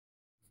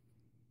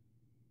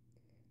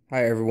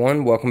Hi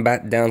everyone, welcome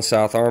back to Down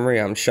South Armory.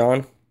 I'm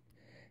Sean,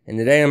 and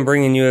today I'm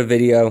bringing you a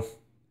video.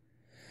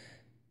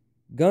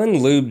 Gun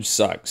lube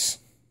sucks.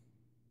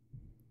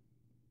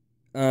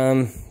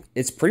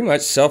 It's pretty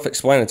much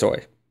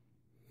self-explanatory.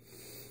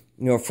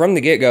 From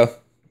the get-go,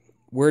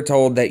 we're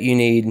told that you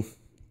need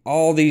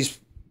all these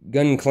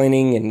gun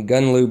cleaning and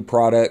gun lube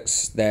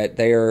products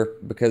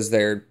because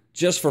they're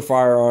just for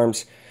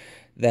firearms,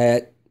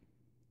 that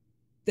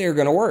they're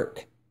going to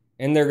work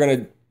and they're going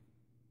to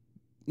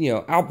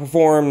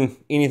outperform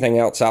anything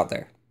else out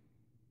there.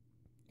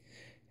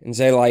 And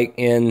say, like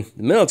in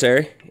the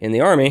military, in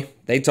the Army,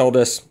 they told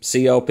us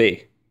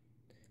CLP.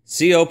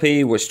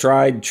 CLP was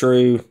tried,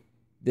 true.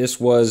 This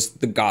was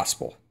the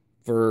gospel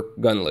for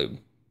gun lube.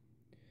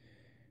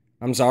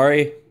 I'm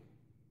sorry.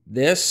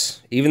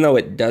 This, even though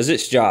it does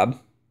its job,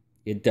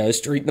 it does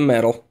treat the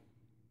metal,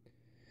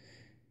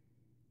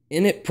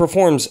 and it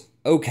performs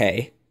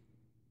okay,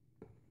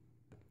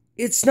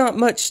 it's not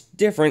much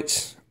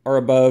difference or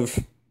above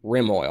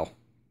rim oil.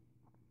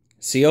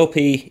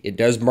 CLP, it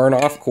does burn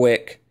off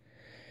quick.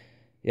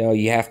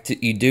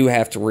 You do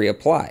have to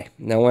reapply.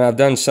 Now, when I've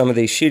done some of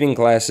these shooting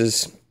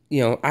classes,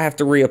 I have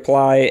to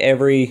reapply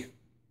every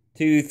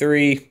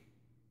 300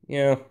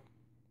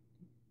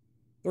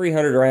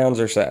 rounds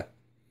or so,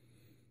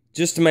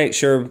 just to make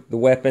sure the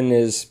weapon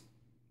is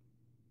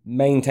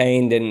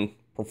maintained and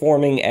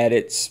performing at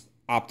its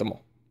optimal.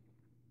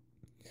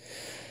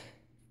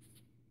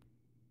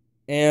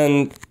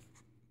 And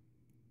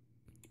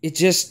it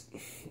just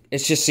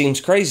seems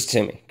crazy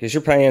to me, because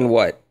you're paying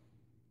what,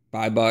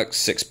 $5,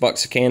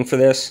 $6 a can for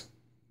this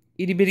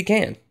itty bitty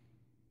can.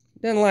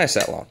 Doesn't last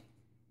that long.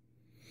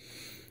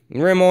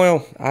 And rim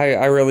oil,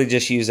 I really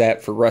just use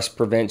that for rust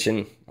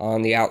prevention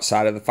on the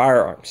outside of the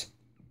firearms,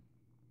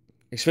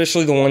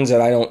 especially the ones that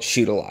I don't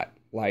shoot a lot,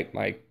 like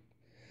my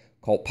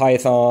Colt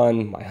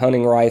Python, my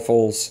hunting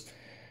rifles,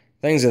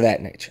 things of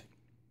that nature.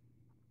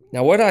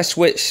 Now, what I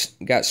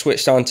got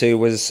switched onto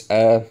was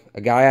a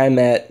guy I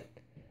met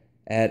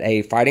at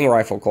a fighting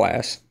rifle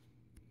class.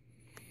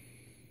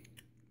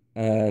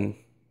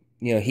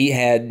 He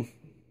had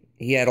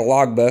a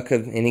logbook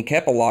and he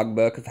kept a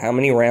logbook of how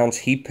many rounds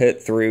he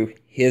put through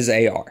his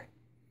AR.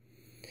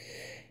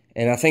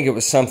 And I think it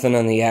was something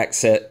on the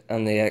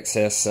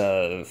excess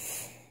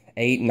of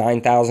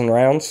 9,000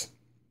 rounds.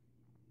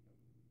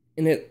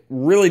 And it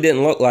really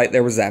didn't look like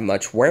there was that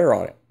much wear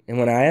on it. And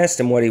when I asked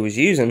him what he was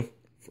using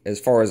as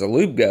far as the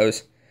lube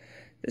goes,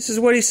 this is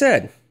what he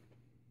said.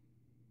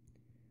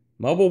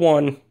 Mobile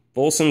 1,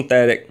 full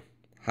synthetic,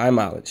 high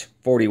mileage,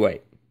 40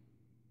 weight,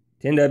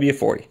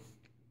 10W40.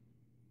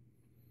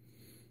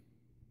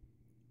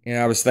 And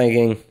I was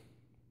thinking,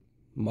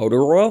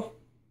 motor oil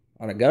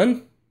on a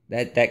gun?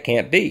 That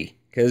can't be.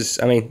 Because,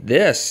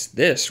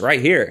 this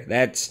right here,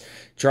 that's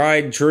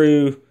tried,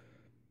 true,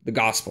 the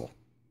gospel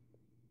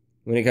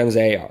when it comes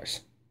to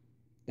ARs.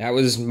 That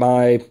was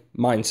my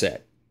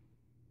mindset.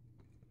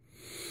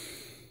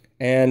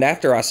 And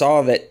after I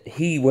saw that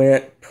he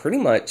went pretty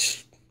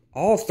much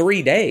all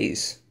 3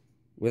 days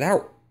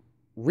without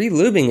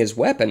relubing his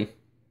weapon,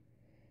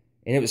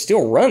 and it was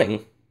still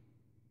running,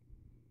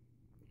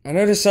 I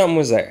noticed something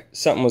was there.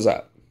 Something was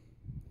up.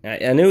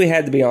 I knew he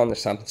had to be on to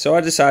something, so I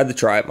decided to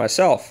try it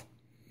myself.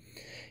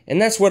 And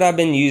that's what I've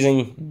been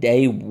using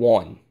day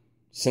one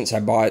since I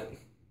bought,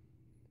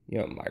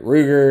 my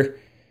Ruger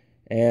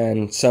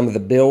and some of the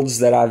builds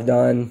that I've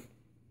done.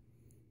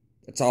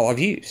 That's all I've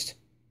used.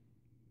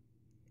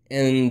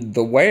 And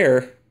the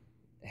wear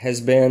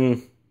has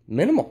been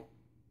minimal.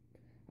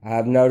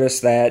 I've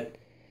noticed that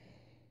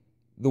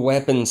the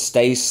weapon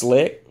stays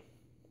slick,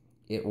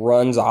 it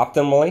runs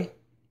optimally,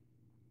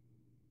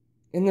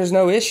 and there's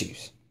no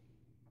issues.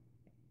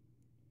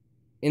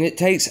 And it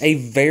takes a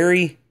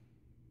very,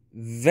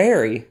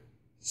 very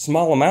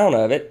small amount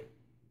of it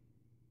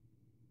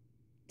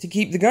to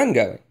keep the gun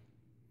going.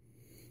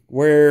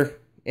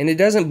 And it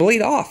doesn't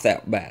bleed off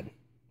that bad.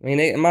 One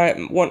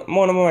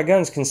of my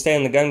guns can stay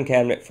in the gun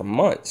cabinet for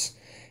months.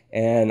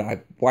 And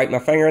I wipe my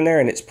finger in there,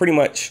 and it's pretty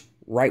much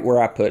right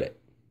where I put it.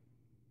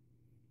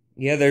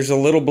 Yeah, there's a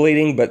little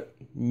bleeding, but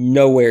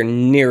nowhere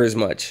near as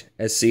much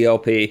as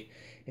CLP,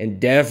 and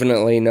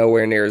definitely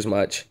nowhere near as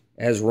much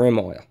as rim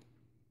oil.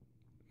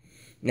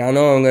 Now, I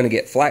know I'm going to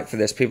get flack for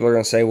this. People are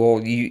going to say, well,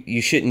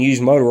 you shouldn't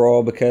use motor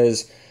oil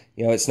because,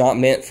 it's not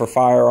meant for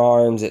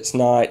firearms. It's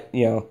not,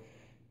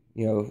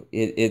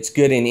 it's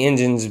good in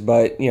engines,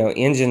 but,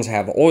 engines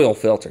have oil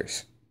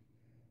filters.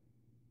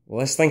 Well,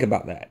 let's think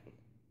about that.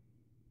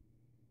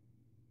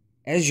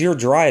 As you're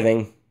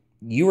driving,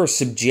 you are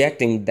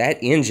subjecting that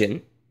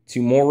engine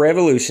to more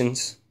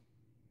revolutions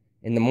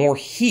and the more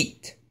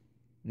heat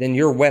than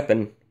your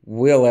weapon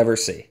will ever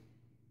see.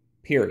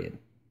 Period.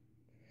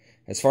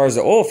 As far as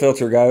the oil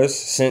filter goes,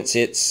 since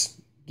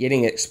it's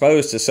getting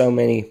exposed to so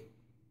many,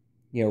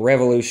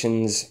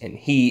 revolutions and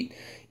heat,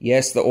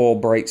 yes, the oil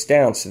breaks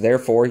down, so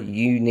therefore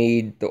you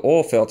need the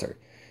oil filter.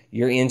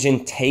 Your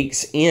engine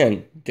takes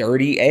in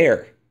dirty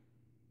air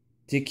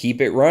to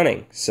keep it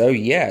running. So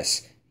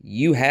yes,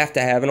 you have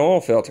to have an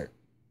oil filter.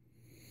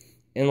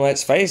 And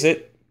let's face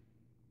it,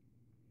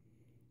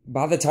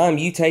 by the time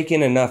you take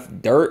in enough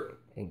dirt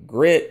and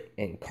grit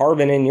and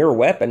carbon in your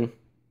weapon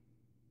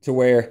to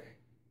where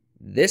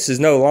this is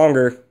no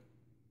longer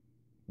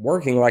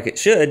working like it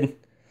should,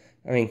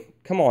 I mean,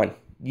 come on.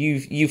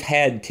 You've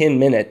had 10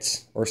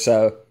 minutes or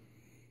so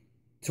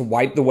to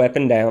wipe the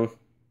weapon down,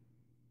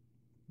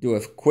 do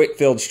a quick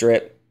field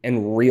strip,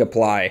 and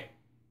reapply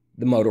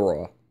the motor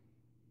oil.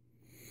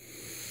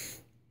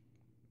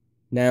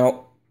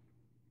 Now,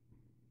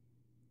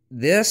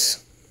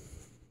 this,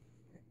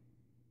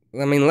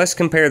 I mean, let's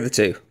compare the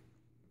two.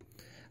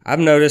 I've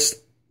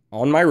noticed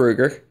on my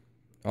Ruger,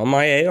 on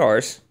my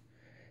ARs,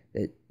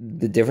 that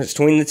the difference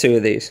between the two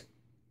of these.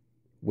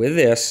 With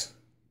this,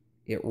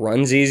 it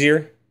runs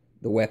easier,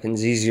 the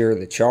weapon's easier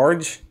to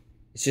charge,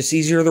 it's just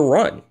easier to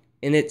run.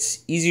 And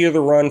it's easier to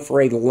run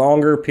for a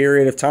longer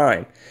period of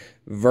time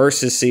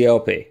versus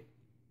CLP.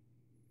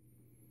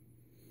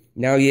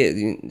 Now,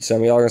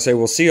 some of y'all are going to say,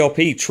 well,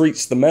 CLP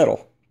treats the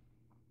metal.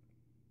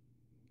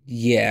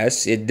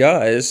 Yes, it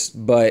does,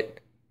 but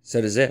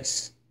so does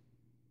this.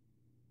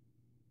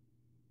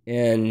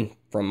 And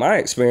from my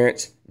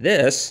experience,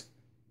 this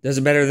does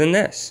it better than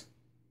this.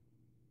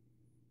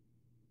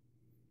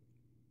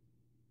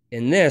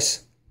 And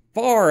this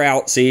far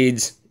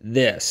outseeds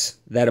this,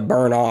 that'll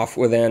burn off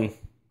within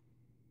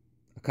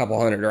a couple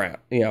hundred rounds,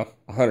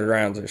 100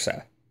 rounds or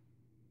so.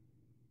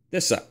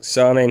 This sucks.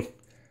 So, I mean,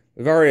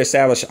 we've already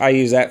established I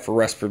use that for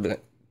rust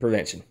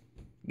prevention.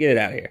 Get it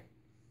out of here.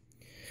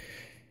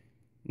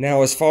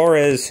 Now, as far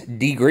as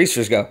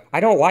degreasers go, I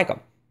don't like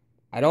them.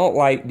 I don't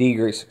like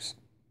degreasers.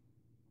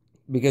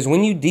 Because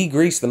when you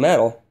degrease the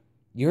metal,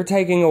 you're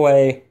taking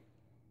away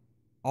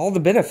all the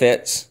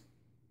benefits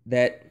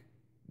that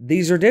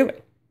these are doing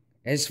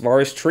as far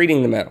as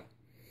treating the metal.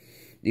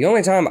 The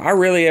only time I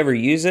really ever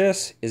use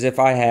this is if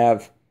I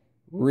have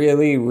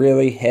really,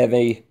 really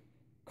heavy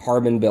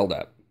carbon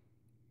buildup.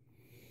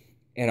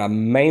 And I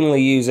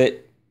mainly use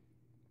it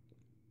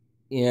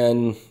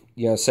in,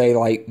 say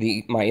like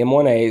my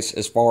M1As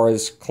as far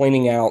as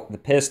cleaning out the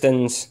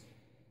pistons,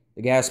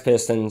 the gas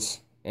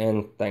pistons,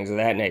 and things of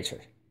that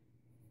nature.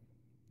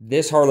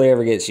 This hardly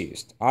ever gets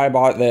used. I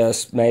bought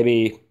this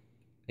maybe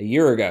a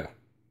year ago,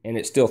 and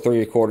it's still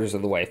 3/4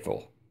 of the way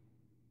full.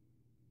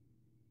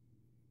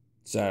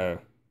 So,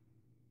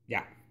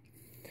 yeah.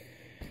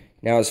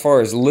 Now, as far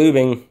as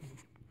lubing,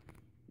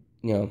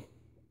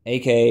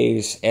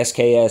 AKs,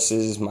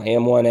 SKSs, my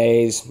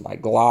M1As, my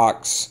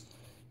Glocks,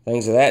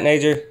 things of that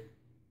nature,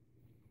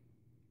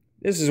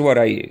 this is what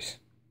I use.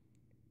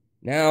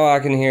 Now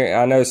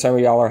I know some of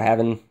y'all are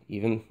having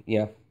even,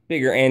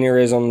 bigger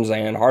aneurysms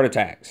and heart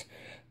attacks.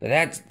 But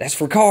that's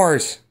for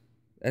cars.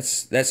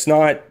 That's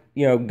not,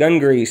 gun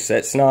grease.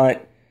 That's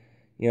not,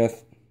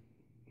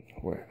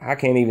 I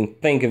can't even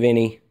think of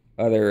any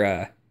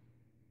other,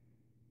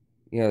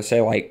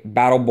 say like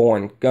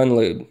Battle-Born gun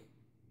lube,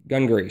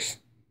 gun grease.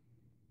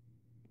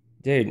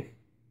 Dude,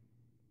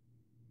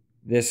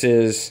 this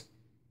is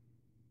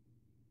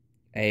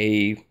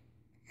a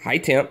high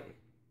temp,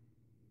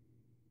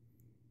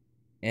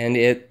 and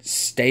it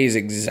stays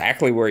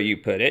exactly where you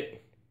put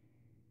it.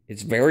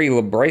 It's very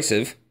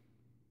abrasive.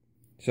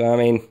 So, I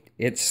mean,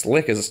 it's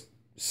slick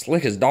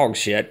as dog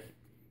shit.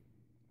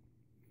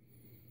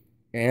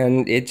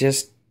 And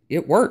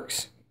it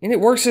works. And it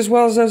works as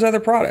well as those other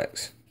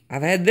products.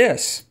 I've had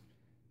this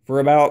for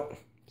about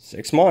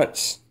 6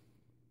 months.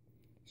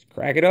 Let's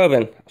crack it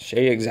open. I'll show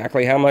you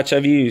exactly how much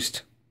I've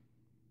used.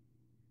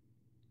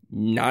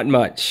 Not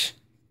much.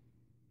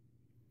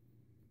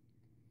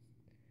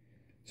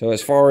 So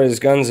as far as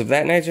guns of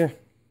that nature,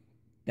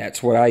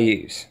 that's what I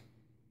use.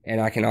 And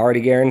I can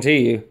already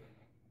guarantee you,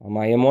 on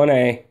my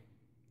M1A,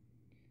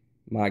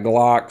 my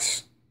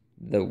Glocks,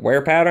 the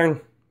wear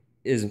pattern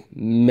is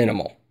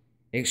minimal.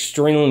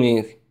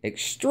 Extremely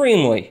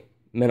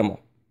minimal.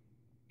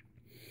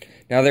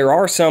 Now, there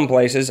are some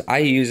places I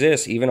use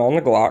this even on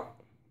the Glock,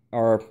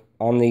 or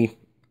on the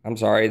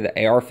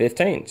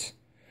AR-15s,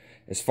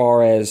 as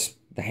far as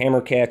the hammer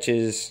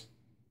catches,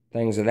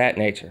 things of that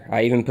nature.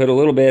 I even put a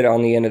little bit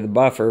on the end of the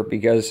buffer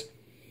because,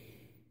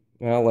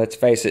 well, let's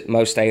face it,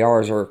 most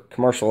ARs or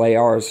commercial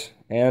ARs,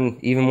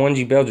 and even ones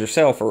you build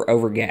yourself, are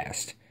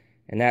overgassed.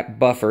 And that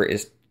buffer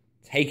is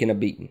taking a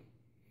beating.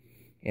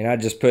 And I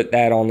just put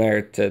that on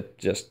there to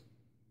just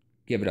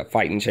give it a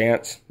fighting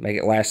chance, make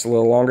it last a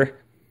little longer.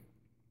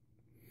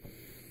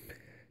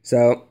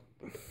 So,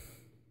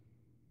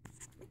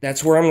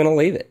 that's where I'm going to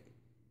leave it.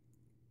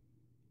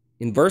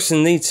 In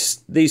versing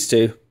these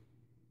two,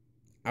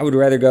 I would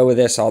rather go with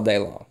this all day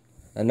long.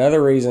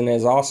 Another reason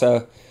is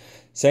also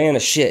saying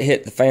a shit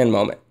hit the fan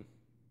moment.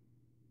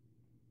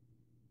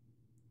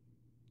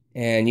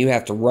 And you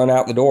have to run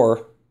out the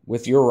door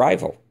with your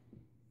rifle.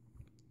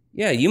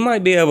 Yeah, you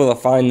might be able to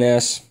find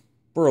this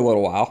for a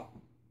little while.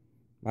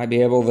 Might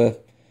be able to,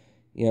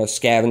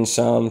 scavenge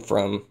some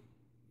from,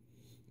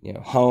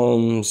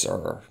 homes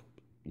or,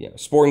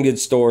 sporting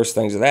goods stores,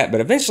 things of that.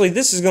 But eventually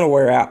this is going to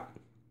wear out.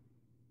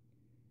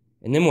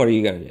 And then what are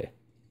you going to do?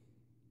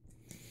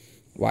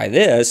 Why,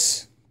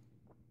 this,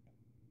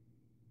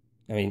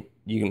 you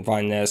can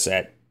find this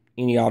at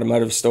any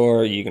automotive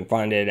store. You can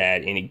find it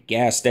at any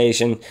gas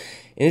station.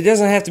 And it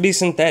doesn't have to be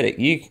synthetic.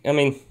 You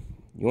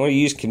want to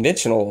use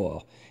conventional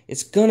oil.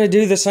 It's going to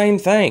do the same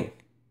thing.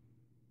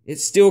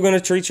 It's still going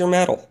to treat your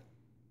metal.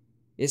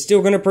 It's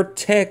still going to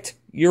protect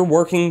your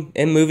working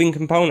and moving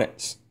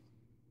components.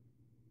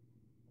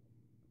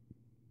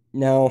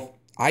 Now,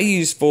 I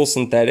use full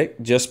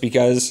synthetic just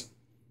because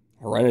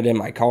I run it in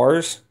my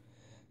cars.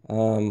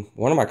 One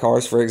of my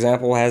cars, for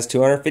example, has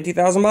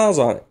 250,000 miles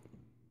on it.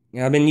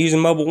 And I've been using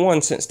Mobil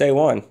 1 since day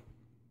one.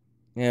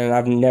 And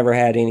I've never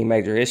had any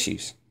major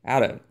issues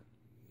out of it.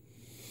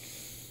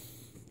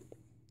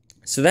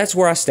 So that's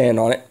where I stand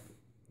on it.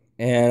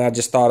 And I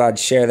just thought I'd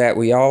share that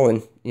with y'all.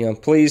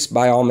 And, please,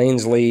 by all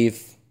means,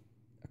 leave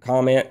a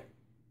comment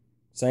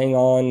saying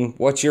on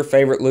what your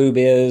favorite lube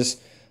is,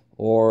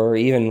 or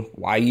even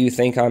why you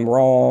think I'm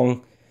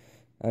wrong.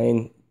 I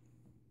mean,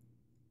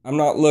 I'm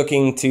not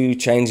looking to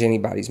change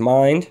anybody's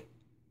mind.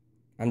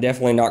 I'm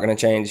definitely not going to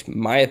change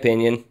my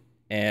opinion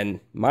and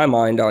my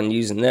mind on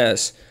using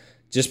this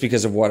just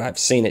because of what I've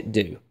seen it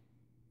do.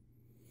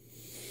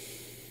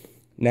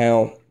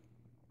 Now,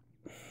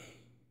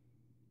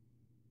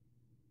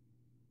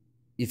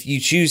 if you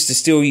choose to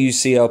still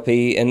use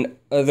CLP and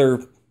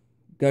other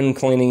gun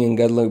cleaning and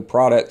gun lube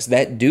products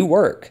that do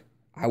work,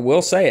 I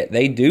will say it,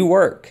 they do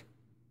work,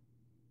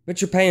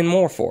 but you're paying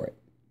more for it,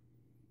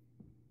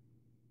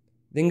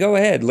 then go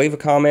ahead, leave a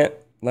comment,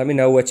 let me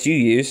know what you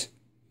use.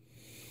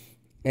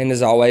 And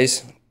as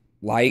always,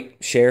 like,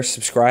 share,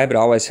 subscribe. It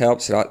always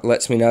helps. It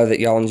lets me know that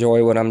y'all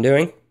enjoy what I'm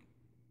doing.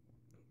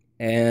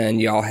 And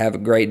y'all have a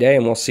great day,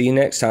 and we'll see you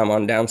next time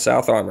on Down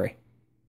South Armory.